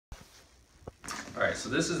Alright, so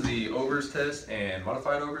this is the Ober's test and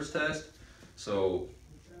modified Ober's test. So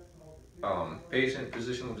patient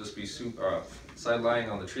position will just be side lying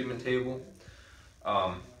on the treatment table.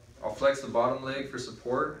 I'll flex the bottom leg for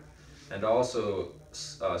support, and also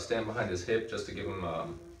stand behind his hip just to give him,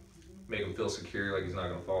 make him feel secure, like he's not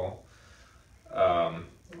going to fall.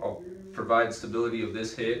 I'll provide stability of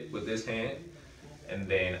this hip with this hand, and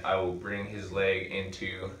then I will bring his leg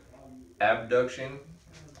into abduction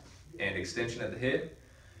and extension at the hip,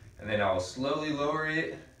 and then I'll slowly lower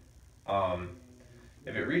it.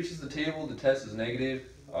 If it reaches the table, the test is negative,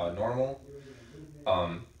 normal.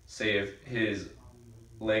 Say if his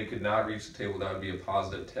leg could not reach the table, that would be a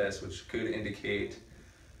positive test, which could indicate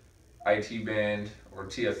IT band or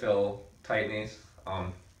TFL tightness.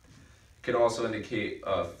 Could also indicate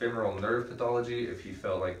femoral nerve pathology if he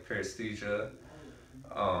felt like paresthesia.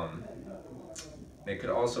 It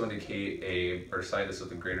could also indicate a bursitis of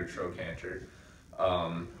the greater trochanter.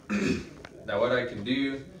 Now what I can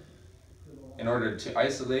do in order to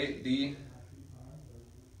isolate the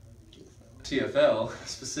TFL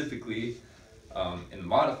specifically in the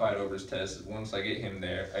modified Ober's test is once I get him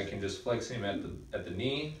there, I can just flex him at the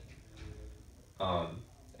knee,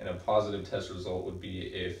 and a positive test result would be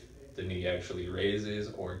if the knee actually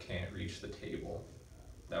raises or can't reach the table.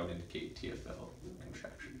 That would indicate TFL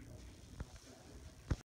contraction.